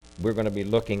We're going to be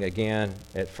looking again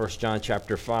at 1 John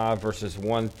chapter 5, verses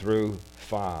 1 through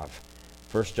 5.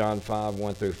 1 John 5,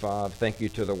 1 through 5. Thank you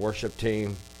to the worship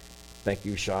team. Thank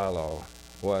you, Shiloh.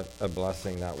 What a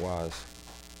blessing that was.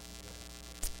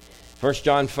 1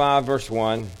 John 5, verse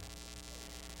 1.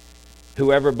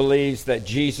 Whoever believes that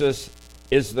Jesus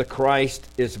is the Christ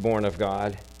is born of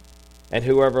God, and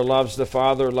whoever loves the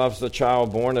Father loves the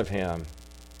child born of him.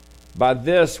 By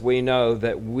this we know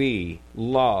that we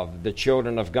love the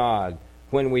children of God,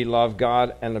 when we love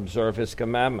God and observe his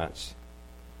commandments.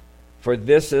 For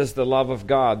this is the love of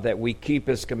God, that we keep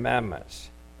his commandments,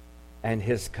 and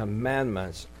his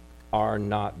commandments are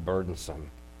not burdensome.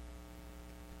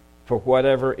 For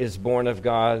whatever is born of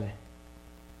God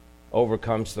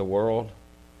overcomes the world,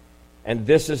 and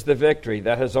this is the victory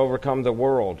that has overcome the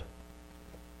world,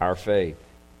 our faith.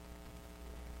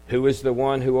 Who is the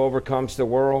one who overcomes the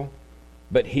world?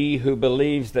 But he who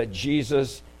believes that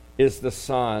Jesus is the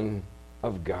Son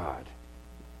of God.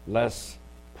 Let's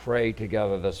pray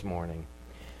together this morning.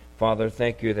 Father,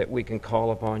 thank you that we can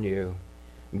call upon you.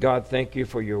 God, thank you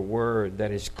for your word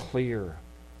that is clear,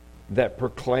 that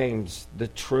proclaims the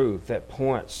truth, that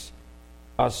points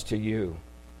us to you.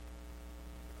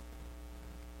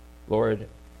 Lord,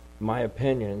 my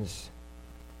opinions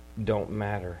don't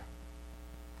matter,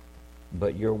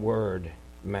 but your word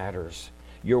matters.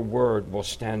 Your word will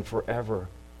stand forever.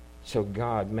 So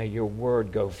God, may your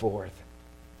word go forth.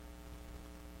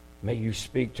 May you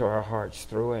speak to our hearts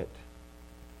through it.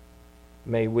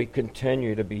 May we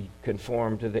continue to be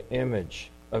conformed to the image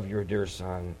of your dear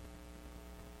Son.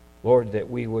 Lord, that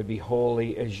we would be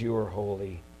holy as you are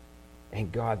holy.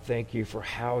 And God, thank you for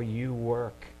how you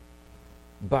work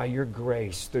by your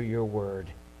grace through your word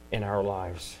in our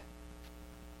lives.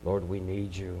 Lord, we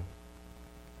need you.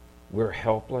 We're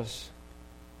helpless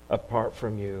apart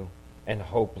from you and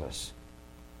hopeless.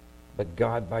 But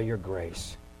God, by your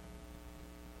grace,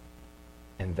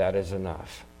 and that is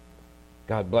enough.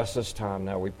 God, bless this time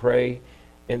now. We pray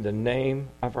in the name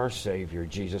of our Savior,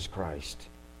 Jesus Christ.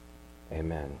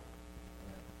 Amen.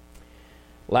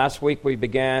 Last week we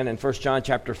began in 1 John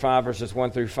chapter 5, verses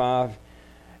 1 through 5,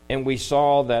 and we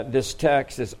saw that this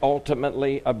text is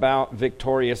ultimately about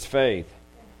victorious faith,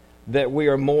 that we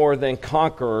are more than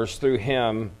conquerors through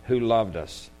him who loved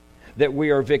us, that we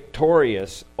are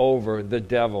victorious over the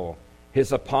devil,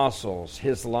 his apostles,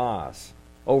 his lies,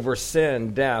 over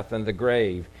sin, death, and the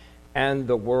grave, and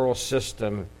the world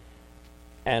system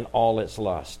and all its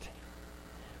lust.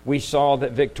 We saw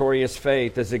that victorious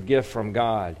faith is a gift from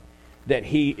God, that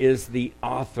he is the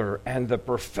author and the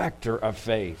perfecter of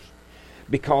faith,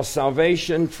 because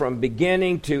salvation from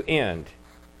beginning to end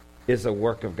is a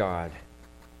work of God,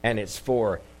 and it's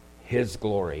for his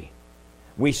glory.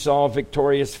 We saw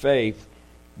victorious faith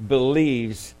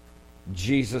believes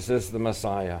Jesus is the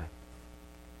Messiah.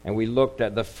 And we looked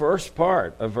at the first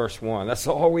part of verse 1. That's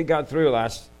all we got through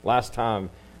last time.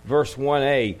 Verse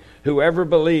 1a, whoever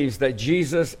believes that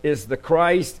Jesus is the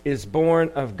Christ is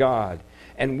born of God.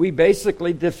 And we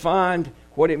basically defined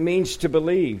what it means to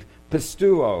believe.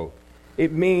 Pisteuo.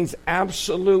 It means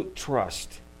absolute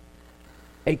trust.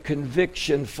 A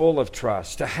conviction full of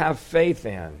trust. To have faith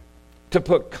in. To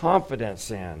put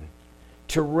confidence in,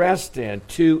 to rest in,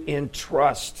 to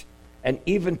entrust, and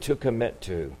even to commit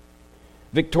to.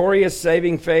 Victorious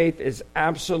saving faith is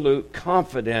absolute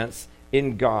confidence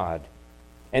in God,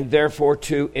 and therefore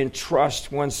to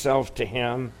entrust oneself to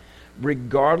him,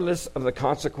 regardless of the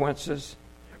consequences,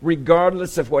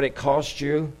 regardless of what it cost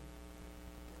you,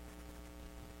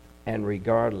 and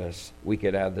regardless, we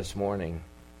could add this morning,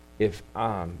 if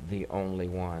I'm the only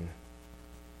one.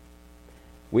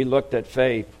 We looked at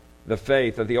faith, the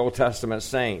faith of the Old Testament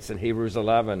saints in Hebrews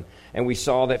 11, and we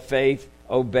saw that faith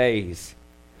obeys.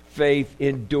 Faith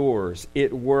endures.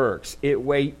 It works. It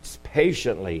waits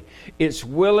patiently. It's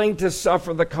willing to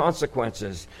suffer the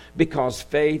consequences because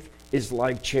faith is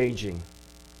life-changing.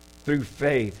 Through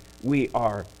faith, we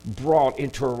are brought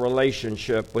into a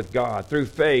relationship with God. Through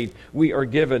faith, we are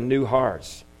given new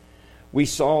hearts. We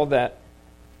saw that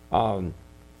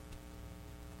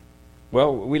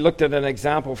we looked at an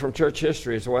example from church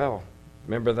history as well.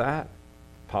 Remember that?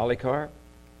 Polycarp.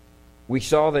 We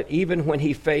saw that even when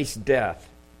he faced death,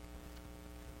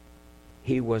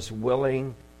 he was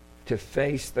willing to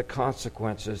face the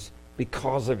consequences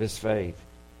because of his faith.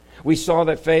 We saw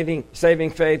that saving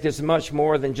faith is much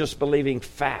more than just believing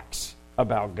facts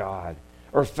about God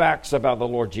or facts about the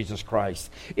Lord Jesus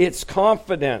Christ. It's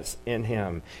confidence in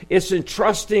him. It's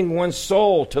entrusting one's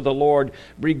soul to the Lord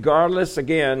regardless,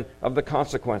 again, of the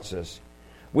consequences.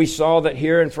 We saw that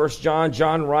here in 1 John,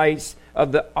 John writes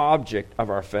of the object of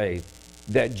our faith,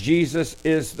 that Jesus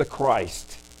is the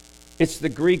Christ. It's the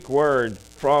Greek word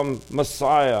from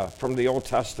Messiah from the Old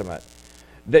Testament.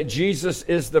 That Jesus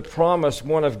is the promised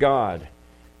one of God,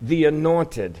 the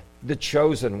anointed, the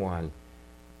chosen one,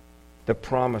 the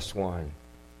promised one,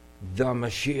 the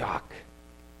Mashiach,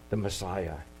 the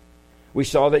Messiah. We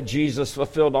saw that Jesus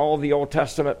fulfilled all the Old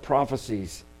Testament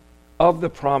prophecies of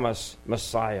the promised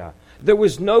Messiah. There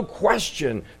was no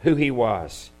question who he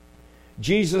was.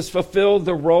 Jesus fulfilled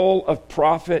the role of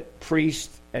prophet,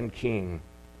 priest, and king.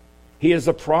 He is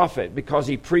a prophet because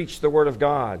he preached the word of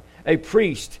God, a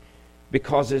priest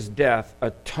because his death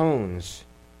atones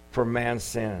for man's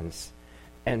sins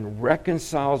and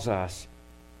reconciles us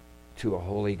to a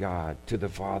holy God, to the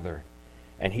Father.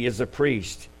 And he is a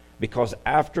priest because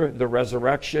after the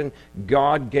resurrection,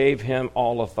 God gave him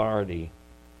all authority.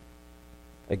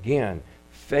 Again,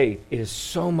 faith is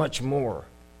so much more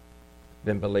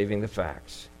than believing the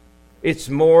facts. It's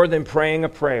more than praying a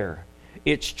prayer.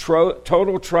 It's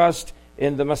total trust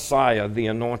in the Messiah, the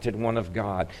anointed one of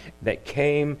God, that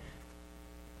came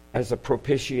as a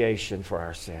propitiation for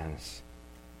our sins,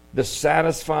 the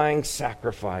satisfying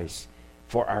sacrifice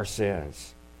for our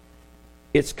sins.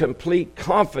 It's complete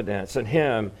confidence in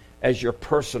him as your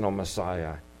personal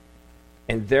Messiah.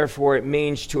 And therefore it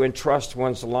means to entrust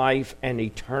one's life and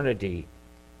eternity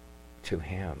to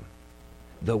him,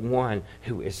 the one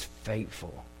who is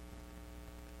faithful,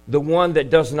 the one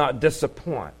that does not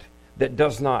disappoint, that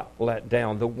does not let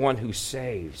down, the one who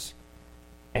saves,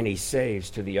 and he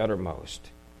saves to the uttermost.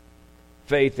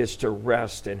 Faith is to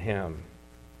rest in him,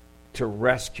 to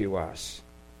rescue us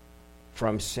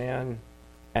from sin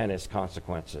and its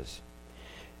consequences.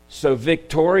 So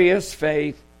victorious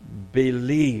faith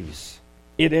believes.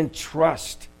 It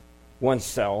entrusts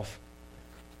oneself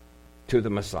to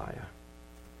the Messiah.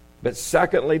 But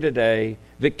secondly today,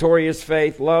 victorious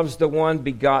faith loves the one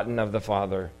begotten of the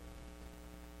Father.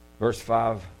 Verse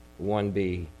 5,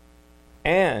 1b.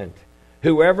 And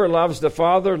whoever loves the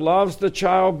Father loves the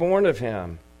child born of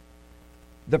him.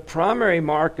 The primary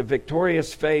mark of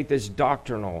victorious faith is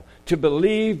doctrinal, to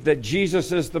believe that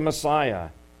Jesus is the Messiah.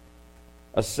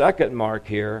 A second mark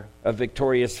here of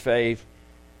victorious faith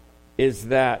is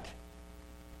that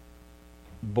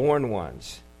born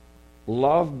ones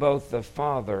love both the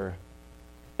Father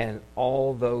and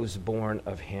all those born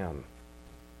of him.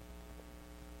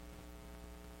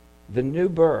 The new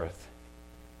birth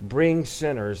brings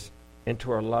sinners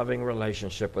into a loving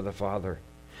relationship with the Father,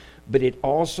 but it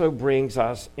also brings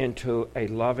us into a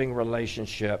loving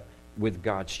relationship with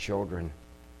God's children,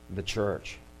 the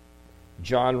church.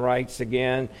 John writes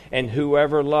again, and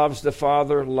whoever loves the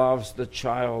Father loves the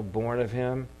child born of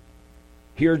him.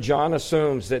 Here John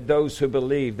assumes that those who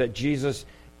believe that Jesus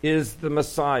is the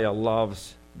Messiah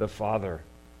loves the Father.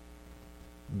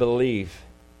 Belief,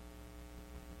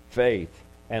 faith,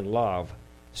 and love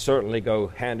certainly go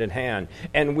hand in hand.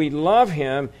 And we love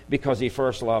him because he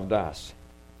first loved us.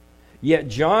 Yet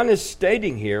John is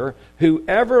stating here,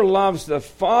 whoever loves the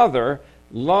Father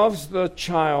loves the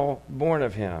child born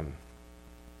of him.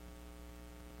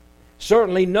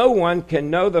 Certainly no one can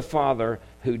know the Father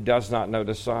who does not know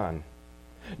the Son.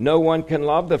 No one can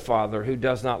love the Father who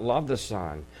does not love the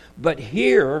Son. But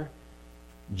here,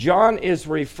 John is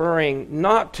referring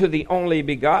not to the only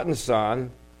begotten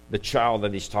Son, the child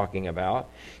that he's talking about.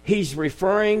 He's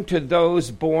referring to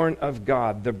those born of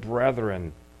God, the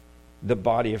brethren, the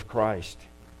body of Christ.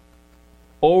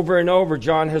 Over and over,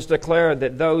 John has declared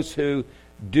that those who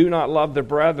do not love the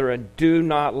brethren do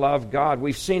not love God.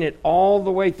 We've seen it all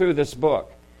the way through this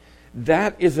book.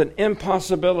 That is an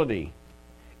impossibility.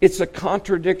 It's a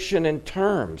contradiction in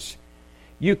terms.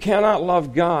 You cannot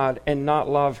love God and not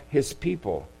love his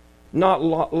people, not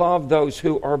love those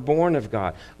who are born of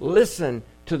God. Listen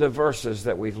to the verses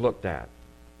that we've looked at.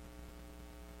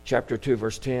 Chapter 2,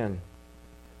 verse 10.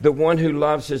 The one who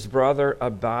loves his brother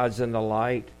abides in the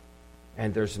light,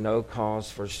 and there's no cause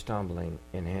for stumbling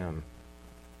in him.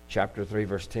 Chapter 3,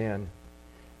 verse 10.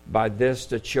 By this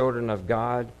the children of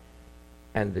God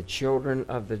and the children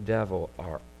of the devil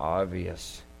are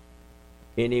obvious.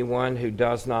 Anyone who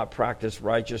does not practice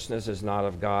righteousness is not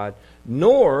of God,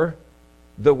 nor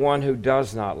the one who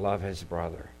does not love his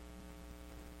brother.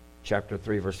 Chapter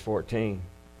 3, verse 14.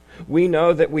 We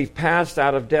know that we've passed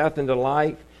out of death into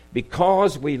life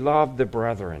because we love the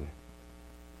brethren.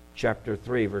 Chapter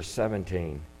 3, verse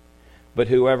 17. But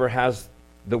whoever has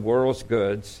the world's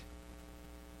goods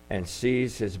and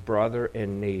sees his brother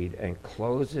in need and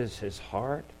closes his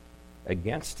heart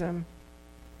against him,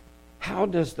 how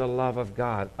does the love of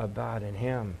God abide in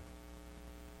him?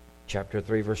 Chapter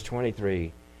 3, verse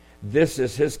 23. This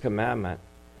is his commandment,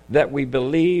 that we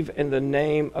believe in the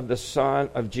name of the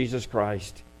Son of Jesus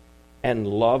Christ and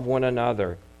love one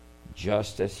another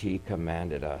just as he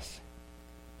commanded us.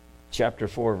 Chapter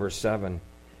 4, verse 7.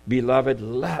 Beloved,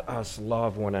 let us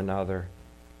love one another,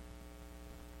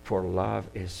 for love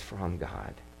is from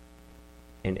God.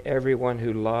 And everyone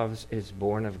who loves is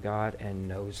born of God and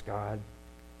knows God.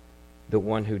 The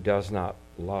one who does not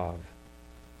love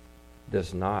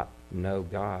does not know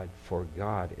God, for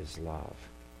God is love.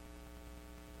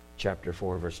 Chapter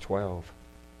 4, verse 12.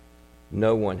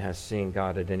 No one has seen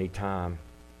God at any time.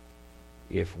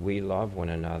 If we love one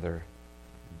another,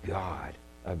 God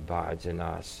abides in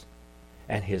us,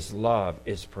 and his love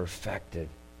is perfected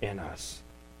in us.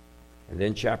 And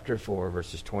then chapter 4,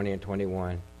 verses 20 and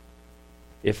 21.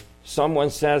 If someone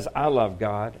says, I love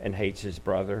God, and hates his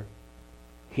brother,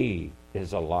 he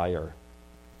is a liar.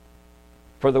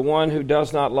 For the one who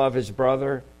does not love his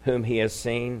brother, whom he has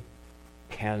seen,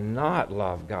 cannot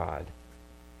love God,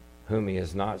 whom he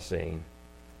has not seen.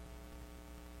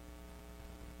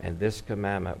 And this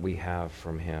commandment we have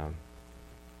from him,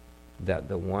 that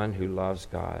the one who loves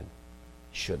God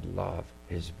should love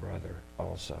his brother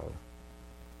also.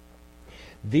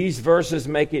 These verses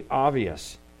make it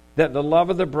obvious that the love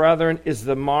of the brethren is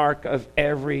the mark of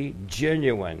every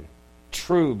genuine,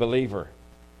 true believer.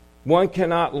 One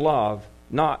cannot love,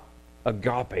 not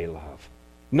agape love,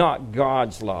 not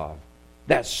God's love,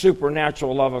 that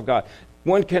supernatural love of God.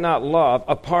 One cannot love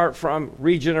apart from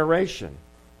regeneration,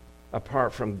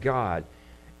 apart from God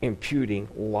imputing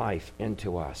life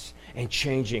into us and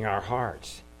changing our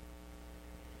hearts.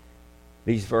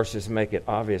 These verses make it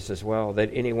obvious as well that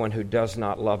anyone who does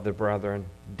not love the brethren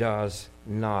does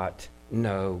not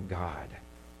know God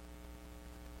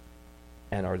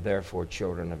and are therefore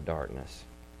children of darkness.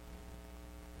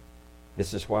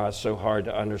 This is why it's so hard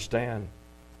to understand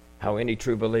how any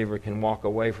true believer can walk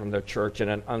away from their church in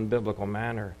an unbiblical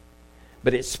manner.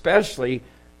 But especially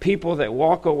people that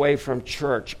walk away from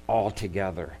church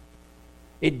altogether.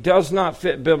 It does not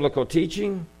fit biblical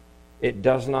teaching. It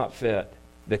does not fit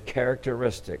the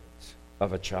characteristics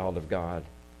of a child of God.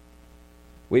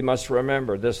 We must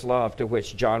remember this love to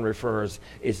which John refers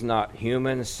is not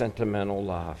human sentimental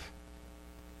love.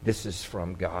 This is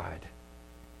from God.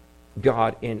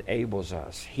 God enables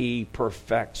us. He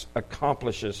perfects,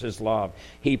 accomplishes his love.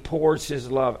 He pours his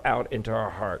love out into our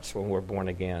hearts when we're born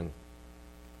again.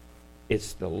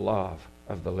 It's the love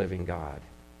of the living God.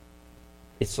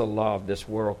 It's a love this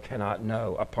world cannot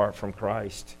know apart from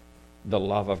Christ, the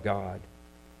love of God.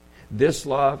 This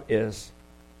love is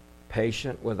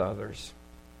patient with others.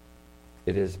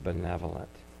 It is benevolent.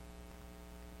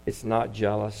 It's not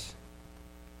jealous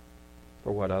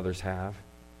for what others have.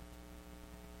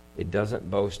 It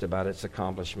doesn't boast about its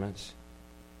accomplishments.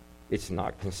 It's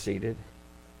not conceited.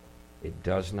 It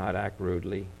does not act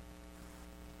rudely.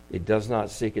 It does not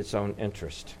seek its own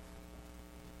interest.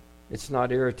 It's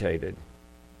not irritated.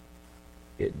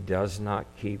 It does not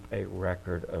keep a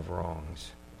record of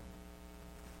wrongs.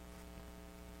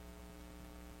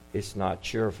 It's not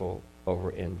cheerful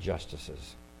over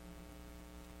injustices.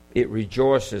 It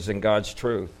rejoices in God's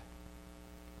truth.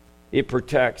 It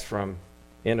protects from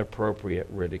inappropriate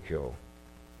ridicule,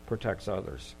 protects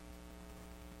others.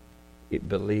 It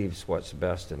believes what's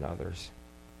best in others.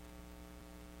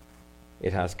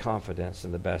 It has confidence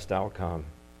in the best outcome.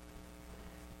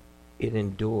 It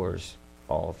endures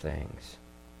all things,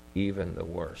 even the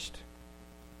worst.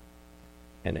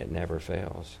 And it never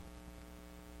fails.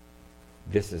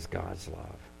 This is God's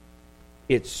love.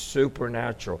 It's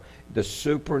supernatural. The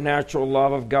supernatural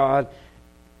love of God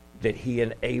that he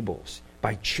enables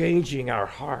by changing our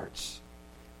hearts,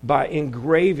 by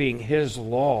engraving his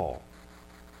law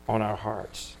on our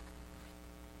hearts,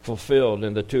 fulfilled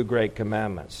in the two great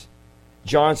commandments.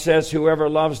 John says, whoever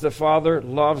loves the Father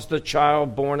loves the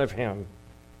child born of him.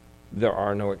 There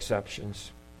are no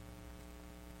exceptions.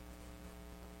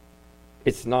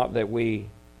 It's not that we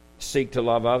seek to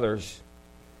love others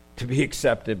to be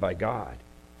accepted by God.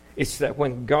 It's that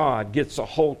when God gets a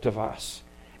hold of us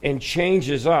and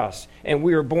changes us and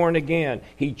we are born again,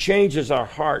 he changes our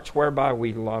hearts whereby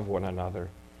we love one another.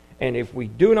 And if we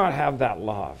do not have that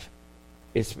love,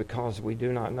 it's because we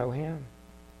do not know him.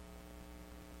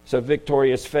 So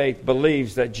victorious faith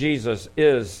believes that Jesus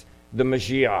is the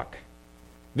Mashiach.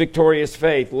 Victorious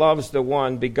faith loves the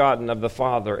one begotten of the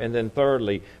Father. And then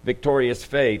thirdly, victorious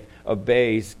faith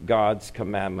obeys God's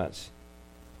commandments.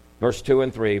 Verse 2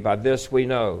 and 3, by this we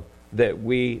know that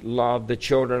we love the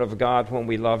children of God when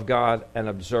we love God and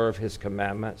observe his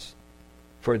commandments.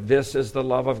 For this is the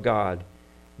love of God,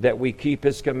 that we keep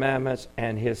his commandments,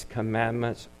 and his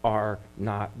commandments are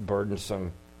not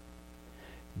burdensome.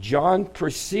 John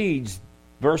precedes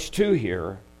verse 2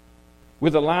 here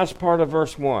with the last part of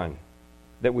verse 1.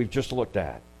 that we've just looked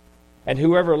at. And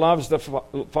whoever loves the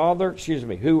Father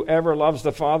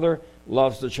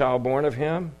loves the child born of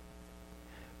him.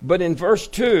 But in verse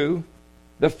 2,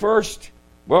 the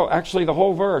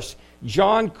whole verse,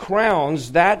 John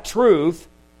crowns that truth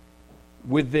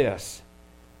with this.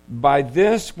 By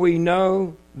this we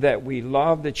know that we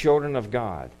love the children of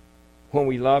God, when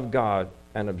we love God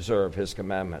and observe his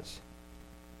commandments.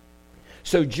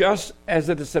 So just as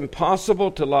it is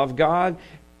impossible to love God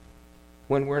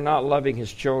when we're not loving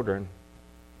his children,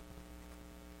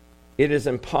 it is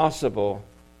impossible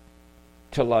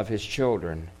to love his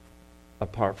children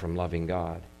apart from loving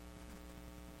God.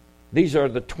 These are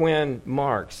the twin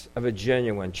marks of a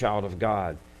genuine child of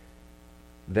God,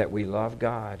 that we love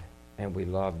God and we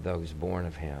love those born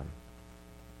of him.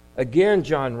 Again,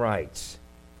 John writes,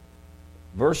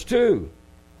 verse 2,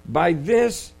 by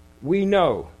this we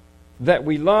know that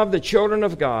we love the children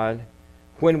of God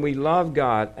when we love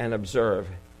God and observe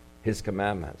his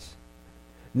commandments.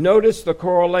 Notice the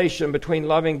correlation between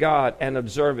loving God and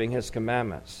observing his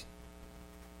commandments.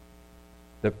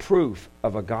 The proof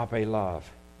of agape love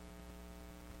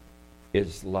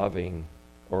is loving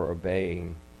or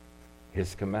obeying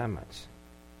his commandments.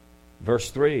 Verse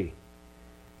 3,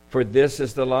 for this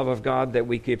is the love of God, that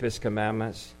we keep his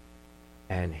commandments,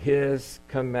 and his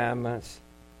commandments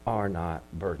are not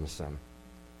burdensome.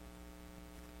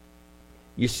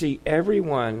 You see,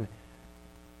 everyone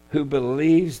who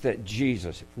believes that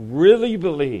Jesus, really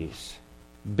believes,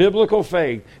 biblical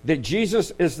faith, that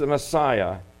Jesus is the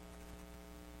Messiah,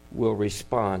 will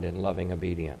respond in loving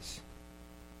obedience.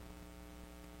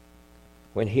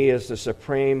 When he is the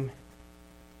supreme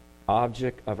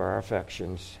object of our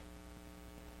affections,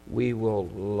 we will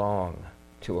long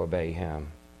to obey him.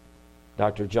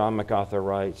 Dr. John MacArthur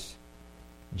writes,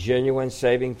 genuine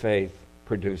saving faith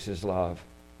produces love,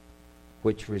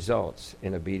 which results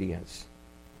in obedience.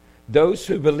 Those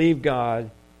who believe God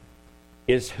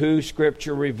is who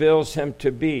Scripture reveals him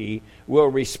to be will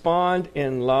respond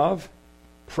in love,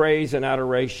 praise, and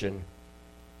adoration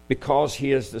because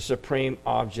he is the supreme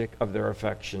object of their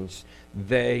affections.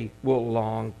 They will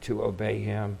long to obey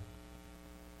him.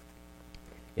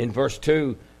 In verse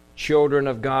 2, children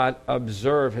of God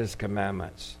observe his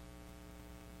commandments.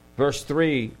 Verse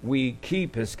 3, we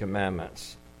keep his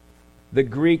commandments. The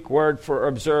Greek word for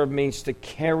observe means to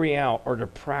carry out or to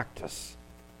practice.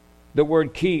 The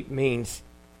word keep means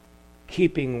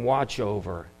keeping watch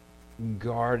over,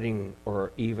 guarding,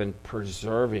 or even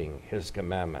preserving his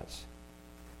commandments.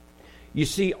 You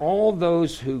see, all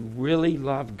those who really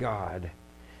love God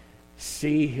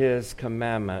see his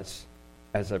commandments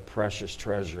as a precious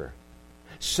treasure,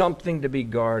 something to be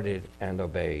guarded and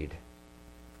obeyed.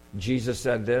 Jesus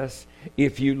said this,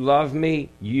 if you love me,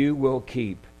 you will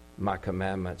keep my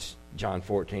commandments. John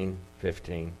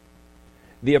 14:15.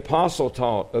 The apostle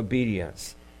taught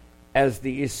obedience as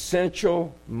the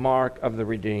essential mark of the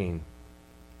redeemed.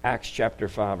 Acts chapter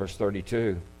 5, verse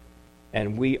 32.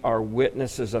 And we are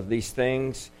witnesses of these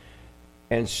things,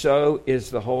 and so is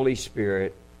the Holy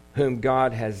Spirit, whom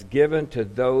God has given to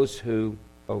those who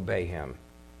obey him.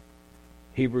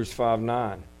 Hebrews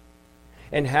 5:9.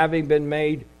 And having been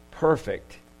made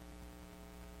perfect,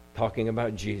 talking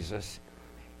about Jesus,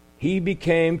 he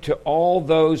became to all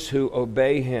those who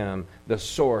obey him the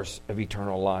source of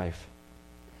eternal life.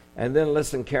 And then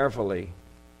listen carefully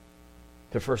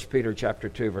to 1 Peter chapter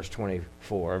 2, verse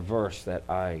 24, a verse that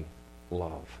I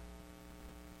love.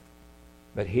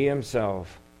 But he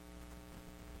himself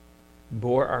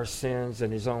bore our sins in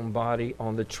his own body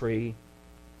on the tree,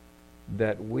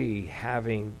 that we,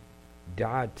 having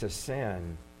died to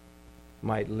sin,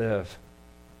 might live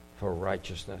for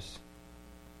righteousness,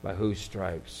 by whose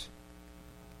stripes,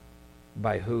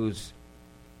 by whose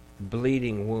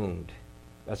bleeding wound,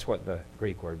 that's what the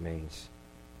Greek word means,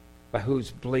 by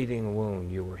whose bleeding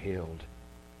wound you were healed.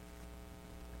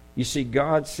 You see,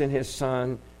 God sent his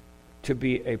Son to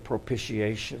be a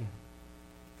propitiation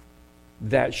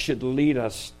that should lead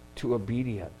us to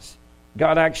obedience.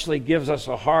 God actually gives us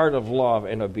a heart of love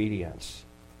and obedience.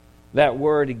 That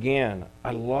word again,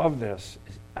 I love this.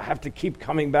 I have to keep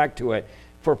coming back to it.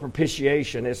 For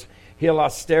propitiation is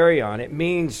hilasterion. It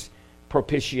means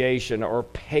propitiation or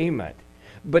payment.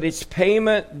 But it's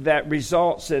payment that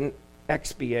results in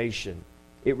expiation.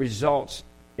 It results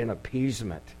in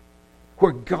appeasement,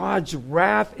 where God's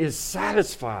wrath is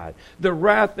satisfied. The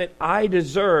wrath that I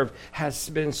deserve has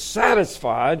been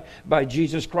satisfied by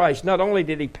Jesus Christ. Not only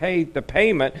did he pay the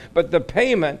payment, but the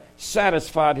payment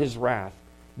satisfied his wrath.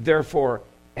 Therefore,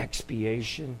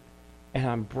 expiation, and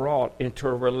I'm brought into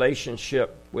a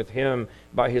relationship with him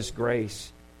by his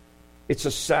grace. It's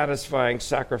a satisfying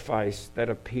sacrifice that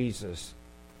appeases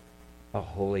a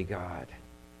holy God,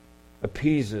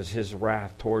 appeases his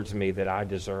wrath towards me that I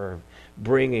deserve,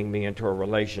 bringing me into a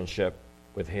relationship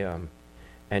with him,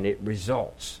 and it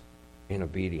results in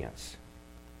obedience.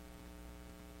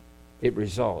 It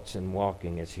results in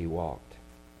walking as he walked.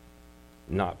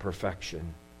 Not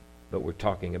perfection, but we're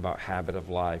talking about habit of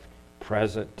life,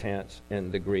 present tense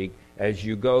in the Greek. As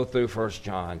you go through 1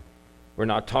 John, we're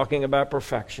not talking about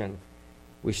perfection.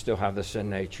 We still have the sin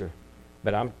nature.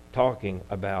 But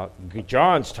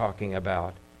John's talking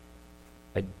about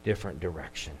a different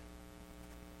direction.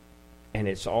 And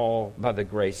it's all by the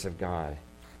grace of God.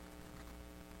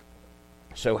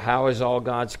 So how is all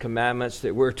God's commandments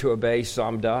that we're to obey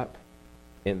summed up?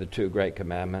 In the two great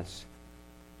commandments.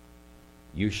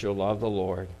 You shall love the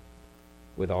Lord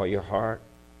with all your heart,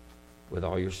 with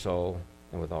all your soul,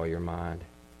 and with all your mind.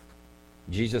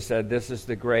 Jesus said this is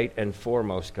the great and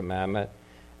foremost commandment,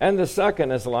 and the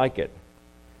second is like it.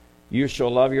 You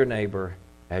shall love your neighbor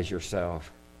as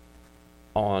yourself.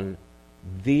 On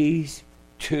these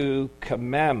two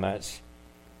commandments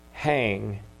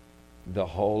hang the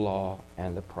whole law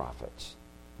and the prophets.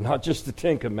 Not just the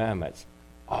 10 commandments,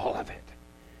 all of it.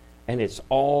 And it's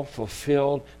all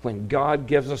fulfilled when God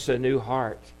gives us a new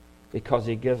heart, because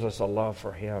he gives us a love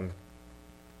for him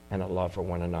and a love for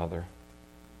one another.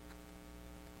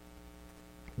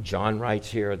 John writes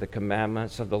here, the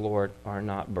commandments of the Lord are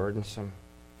not burdensome.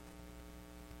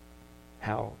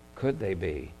 How could they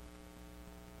be?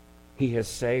 He has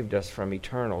saved us from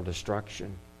eternal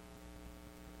destruction.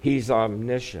 He's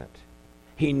omniscient.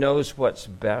 He knows what's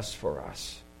best for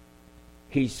us.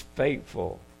 He's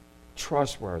faithful,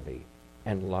 trustworthy,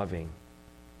 and loving.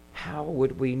 How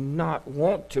would we not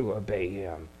want to obey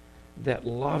him that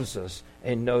loves us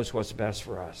and knows what's best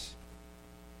for us?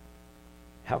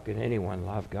 How can anyone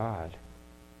love God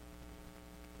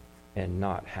and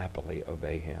not happily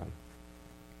obey him?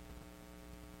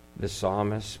 The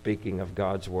psalmist, speaking of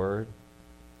God's word,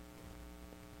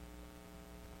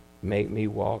 make me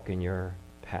walk in your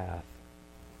path.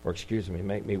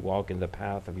 Make me walk in the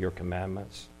path of your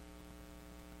commandments,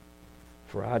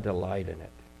 for I delight in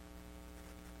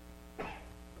it.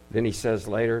 Then he says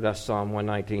later, that's Psalm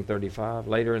 119:35,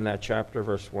 later in that chapter,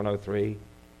 verse 103,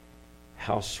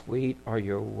 how sweet are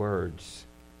your words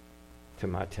to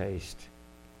my taste,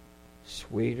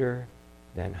 sweeter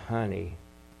than honey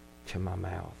to my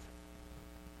mouth.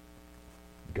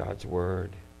 God's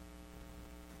word,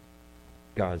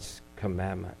 God's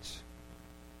commandments,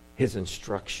 his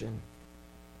instruction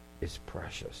is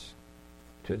precious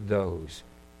to those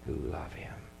who love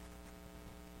him.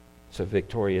 So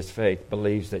victorious faith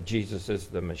believes that Jesus is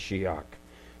the Mashiach.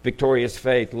 Victorious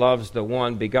faith loves the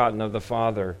one begotten of the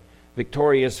Father.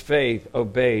 Victorious faith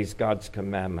obeys God's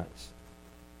commandments,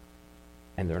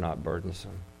 and they're not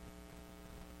burdensome.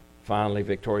 Finally,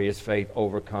 victorious faith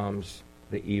overcomes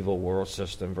the evil world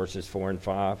system, verses 4 and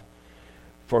 5.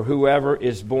 For whoever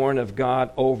is born of God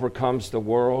overcomes the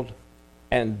world,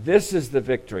 and this is the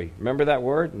victory. Remember that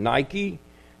word, Nike?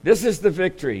 This is the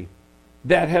victory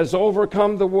that has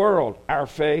overcome the world, our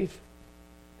faith.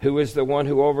 Who is the one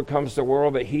who overcomes the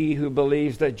world but he who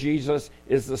believes that Jesus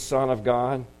is the Son of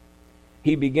God?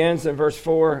 He begins in verse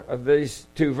 4 of these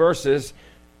two verses,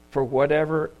 for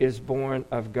whatever is born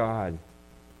of God.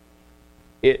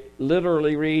 It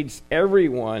literally reads,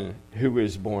 everyone who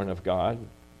is born of God.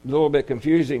 A little bit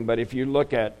confusing, but if you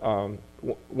look at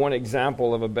one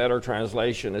example of a better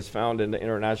translation is found in the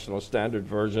International Standard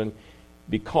Version,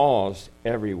 because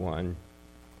everyone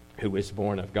who is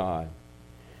born of God.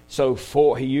 So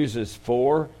he uses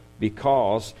for,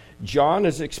 because. John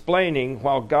is explaining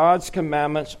while God's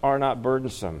commandments are not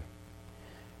burdensome.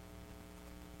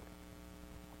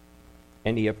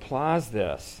 And he applies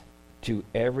this to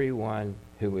everyone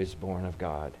who is born of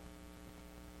God.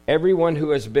 Everyone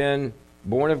who has been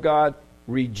born of God,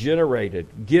 regenerated,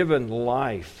 given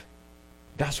life.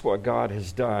 That's what God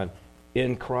has done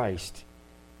in Christ.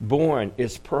 Born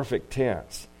is perfect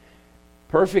tense.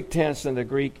 Perfect tense in the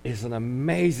Greek is an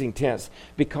amazing tense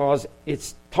because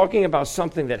it's talking about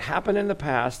something that happened in the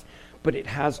past, but it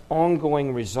has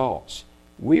ongoing results.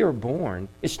 We are born.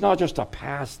 It's not just a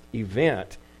past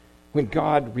event. When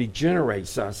God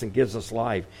regenerates us and gives us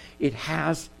life, it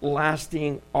has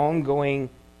lasting, ongoing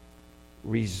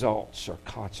results or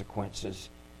consequences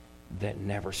that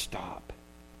never stop.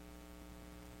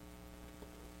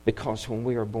 Because when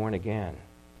we are born again,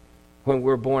 when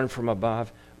we're born from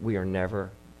above, we are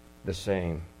never the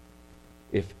same.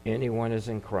 If anyone is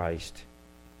in Christ,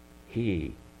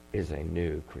 he is a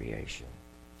new creation.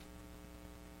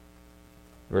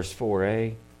 Verse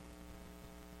 4a,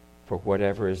 for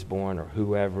whatever is born or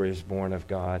whoever is born of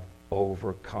God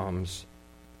overcomes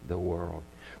the world.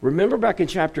 Remember back in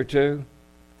chapter 2,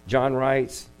 John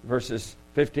writes, verses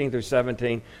 15 through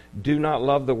 17, do not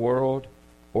love the world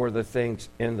or the things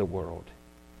in the world.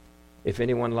 If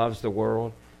anyone loves the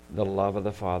world, the love of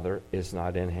the Father is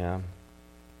not in him.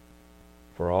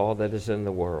 For all that is in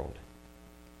the world,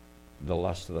 the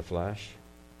lust of the flesh,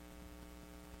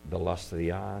 the lust of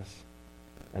the eyes,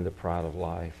 and the pride of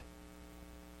life,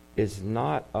 is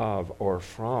not of or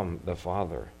from the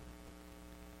Father,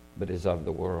 but is of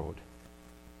the world.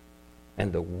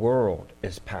 And the world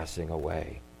is passing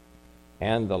away,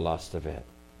 and the lust of it.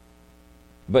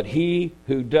 But he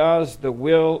who does the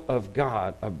will of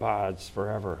God abides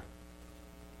forever.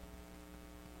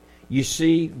 You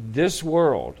see, this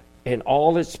world and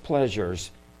all its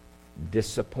pleasures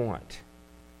disappoint.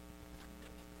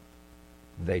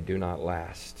 They do not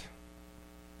last.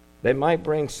 They might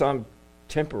bring some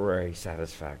temporary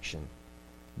satisfaction,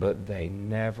 but they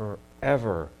never,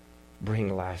 ever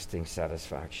bring lasting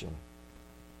satisfaction.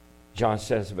 John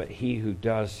says, but he who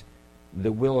does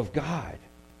the will of God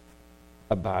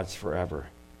abides forever.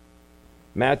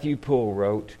 Matthew Poole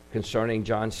wrote concerning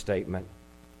John's statement,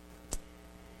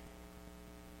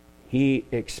 he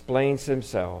explains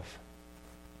himself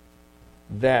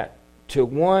that to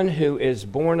one who is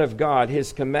born of God,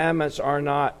 his commandments are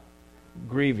not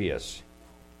grievous,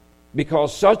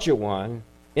 because such a one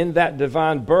in that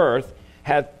divine birth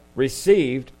hath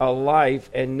received a life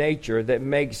and nature that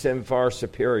makes him far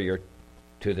superior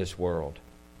to this world,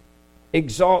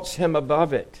 exalts him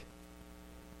above it,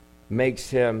 makes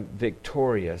him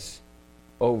victorious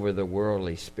over the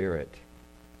worldly spirit,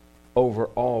 over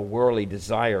all worldly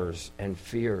desires and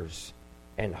fears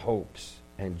and hopes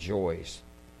and joys,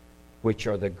 which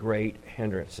are the great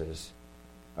hindrances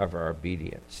of our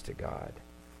obedience to God.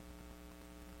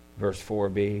 Verse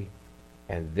 4b,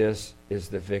 and this is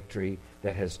the victory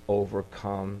that has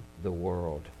overcome the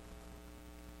world.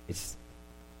 It's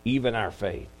even our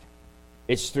faith.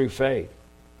 It's through faith.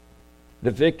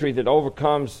 The victory that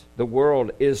overcomes the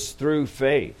world is through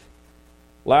faith.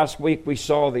 Last week we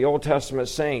saw the Old Testament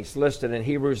saints listed in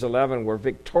Hebrews 11 were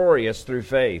victorious through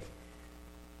faith,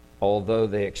 although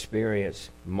they experienced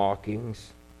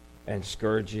mockings and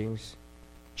scourgings,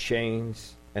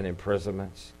 chains and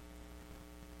imprisonments.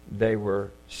 They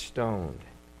were stoned,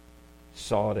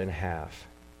 sawed in half.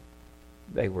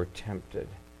 They were tempted.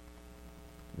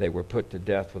 They were put to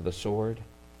death with a sword.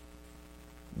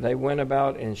 They went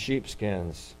about in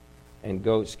sheepskins and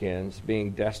goatskins,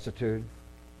 being destitute,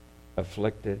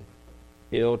 afflicted,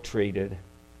 ill-treated,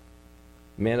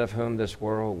 men of whom this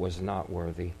world was not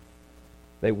worthy.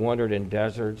 They wandered in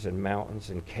deserts and mountains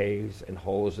and caves and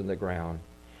holes in the ground.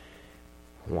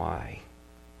 Why?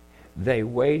 They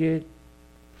waited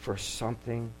for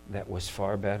something that was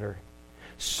far better,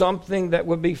 something that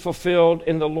would be fulfilled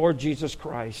in the Lord Jesus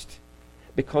Christ,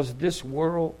 because this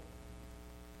world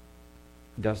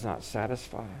does not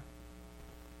satisfy.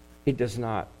 It does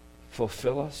not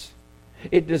fulfill us.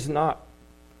 It does not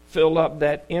fill up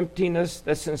that emptiness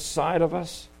that's inside of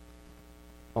us.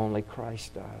 Only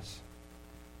Christ does.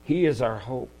 He is our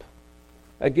hope.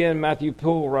 Again, Matthew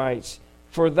Poole writes,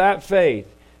 for that faith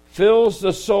fills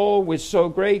the soul with so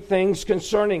great things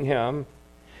concerning him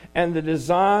and the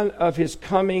design of his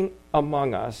coming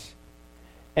among us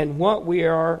and what we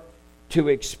are to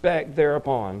expect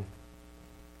thereupon,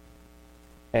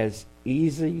 as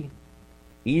easily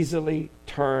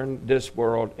turn this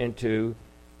world into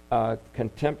a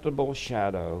contemptible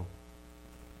shadow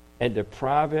and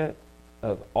deprive it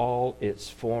of all its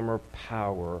former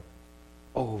power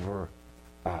over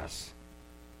us.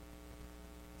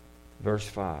 Verse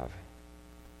 5,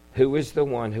 who is the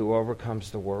one who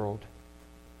overcomes the world?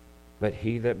 But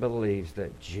he that believes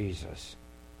that Jesus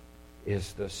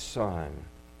is the Son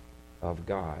of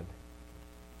God.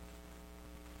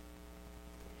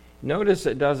 Notice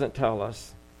it doesn't tell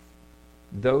us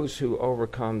those who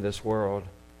overcome this world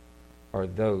are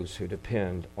those who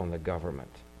depend on the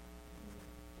government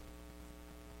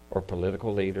or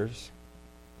political leaders.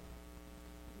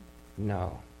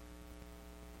 No.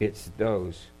 It's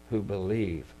those who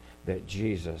believe that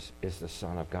Jesus is the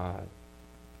Son of God.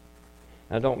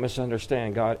 Now don't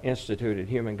misunderstand. God instituted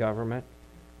human government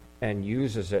and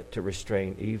uses it to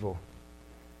restrain evil.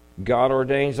 God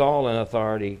ordains all in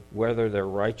authority, whether they're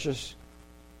righteous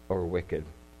or wicked,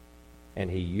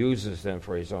 and he uses them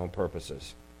for his own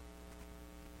purposes.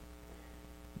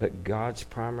 But God's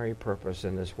primary purpose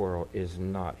in this world is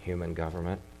not human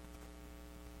government.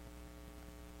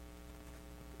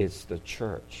 It's the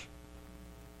church,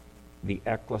 the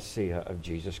ecclesia of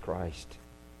Jesus Christ,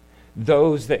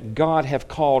 those that God have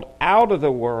called out of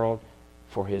the world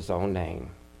for his own name,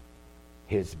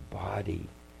 his body,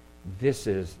 This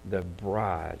is the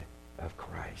bride of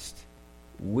Christ.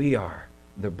 We are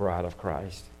the bride of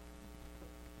Christ.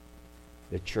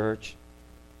 The church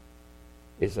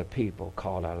is a people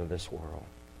called out of this world,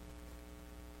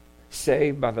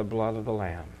 saved by the blood of the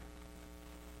Lamb,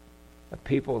 a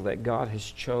people that God has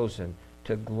chosen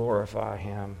to glorify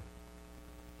Him.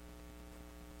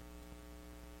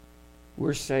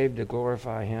 We're saved to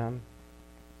glorify Him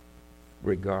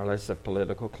regardless of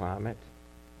political climate,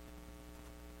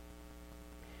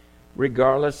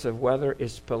 regardless of whether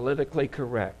it's politically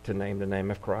correct to name the name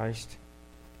of Christ,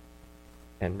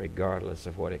 and regardless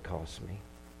of what it costs me.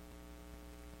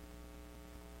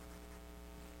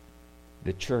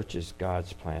 The church is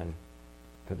God's plan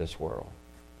for this world,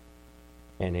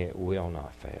 and it will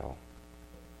not fail.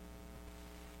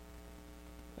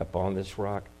 Upon this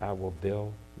rock I will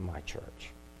build my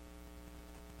church,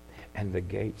 and the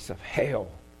gates of hell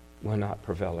will not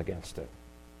prevail against it.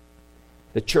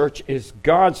 The church is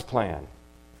God's plan,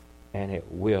 and it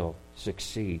will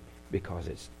succeed because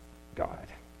it's God.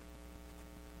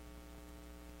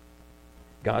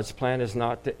 God's plan is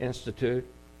not to institute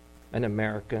an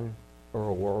American or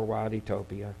a worldwide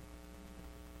utopia.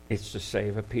 It's to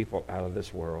save a people out of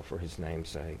this world for His name's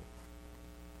sake.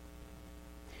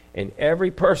 And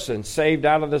every person saved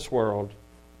out of this world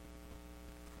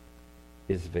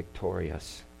is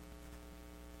victorious.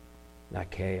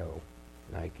 Nikeo,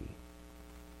 Nike.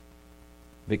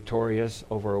 Victorious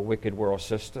over a wicked world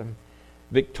system.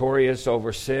 Victorious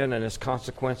over sin and its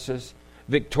consequences.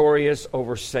 Victorious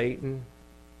over Satan,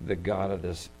 the god of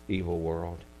this evil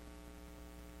world.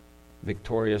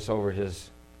 Victorious over his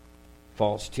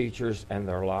false teachers and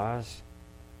their lies.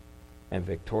 And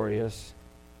victorious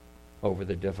over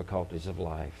the difficulties of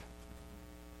life.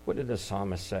 What did the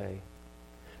psalmist say?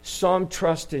 Some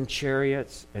trust in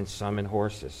chariots and some in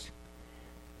horses.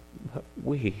 But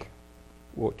we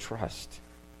will trust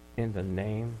in the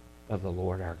name of the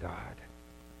Lord our God.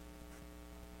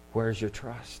 Where's your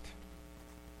trust?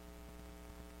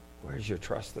 Where's your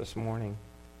trust this morning?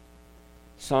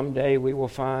 Someday we will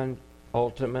find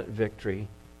ultimate victory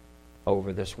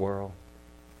over this world.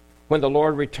 When the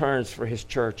Lord returns for His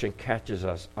church and catches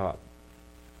us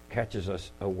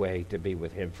away to be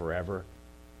with Him forever.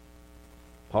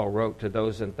 Paul wrote to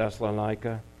those in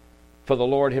Thessalonica, for the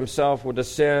Lord Himself will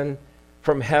descend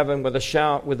from heaven with a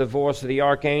shout, with the voice of the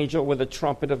archangel, with the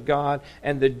trumpet of God,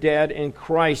 and the dead in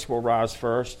Christ will rise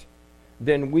first.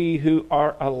 Then we who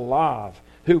are alive,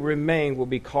 who remain, will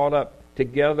be caught up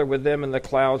together with them in the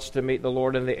clouds to meet the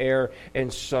Lord in the air,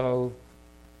 and so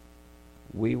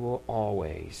we will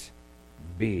always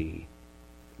be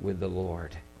with the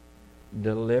Lord,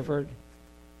 delivered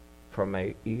from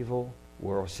an evil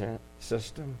world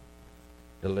system,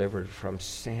 delivered from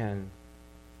sin,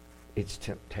 its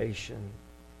temptation,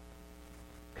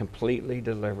 completely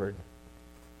delivered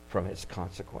from its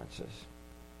consequences,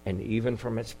 and even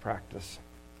from its practice.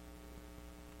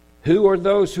 Who are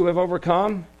those who have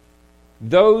overcome?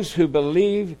 Those who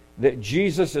believe that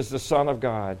Jesus is the Son of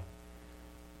God.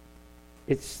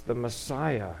 It's the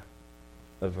Messiah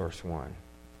of verse 1.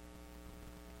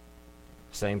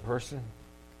 Same person.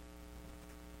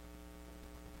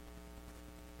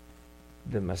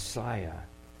 The Messiah,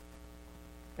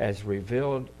 as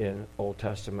revealed in Old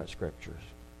Testament scriptures,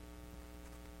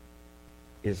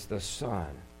 is the Son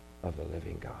of the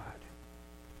living God.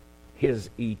 His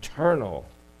eternal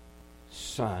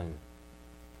Son,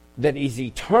 that is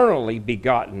eternally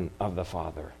begotten of the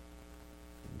Father.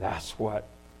 That's what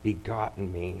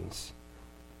begotten means.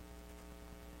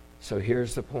 So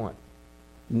here's the point.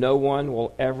 No one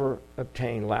will ever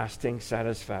obtain lasting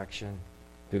satisfaction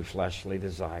through fleshly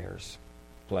desires,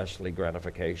 fleshly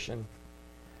gratification.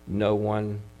 No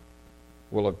one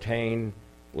will obtain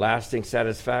lasting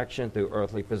satisfaction through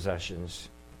earthly possessions.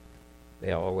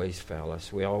 They always fail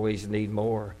us. We always need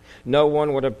more. No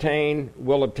one will obtain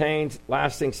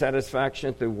lasting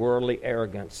satisfaction through worldly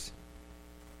arrogance.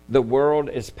 The world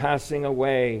is passing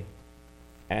away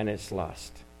and its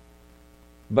lust.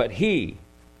 But he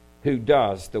who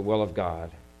does the will of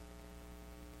God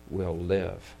will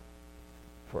live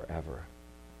forever.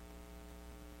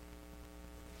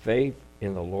 Faith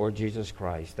in the Lord Jesus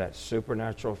Christ, that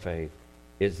supernatural faith,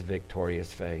 is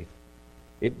victorious faith.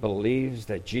 It believes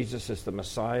that Jesus is the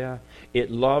Messiah. It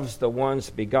loves the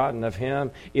ones begotten of Him.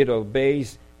 It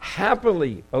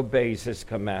happily obeys His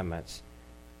commandments.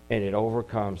 And it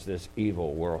overcomes this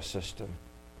evil world system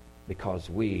because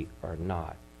we are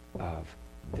not of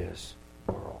this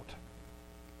world.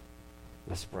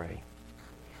 Let's pray.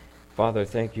 Father,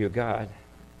 thank you, God,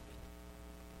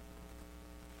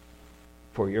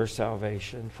 for your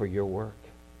salvation, for your work,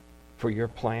 for your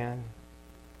plan.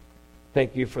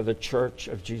 Thank you for the church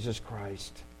of Jesus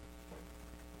Christ.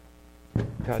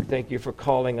 God, thank you for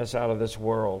calling us out of this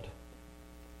world,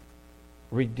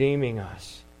 redeeming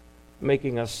us,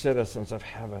 making us citizens of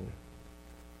heaven.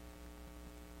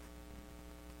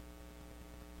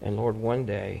 And Lord, one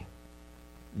day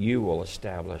you will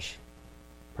establish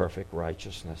perfect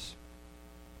righteousness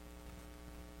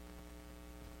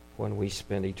when we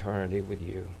spend eternity with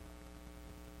you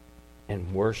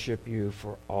and worship you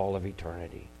for all of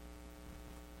eternity.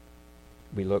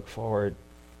 We look forward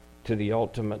to the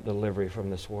ultimate delivery from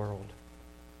this world.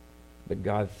 But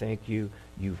God, thank you.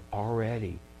 You've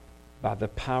already, by the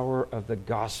power of the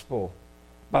gospel,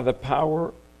 by the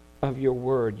power of your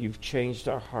word, you've changed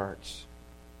our hearts.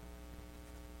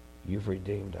 You've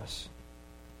redeemed us.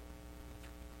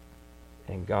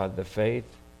 And God, the faith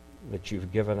that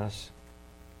you've given us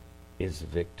is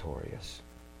victorious.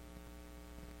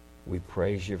 We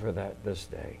praise you for that this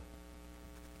day.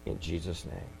 In Jesus'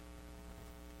 name.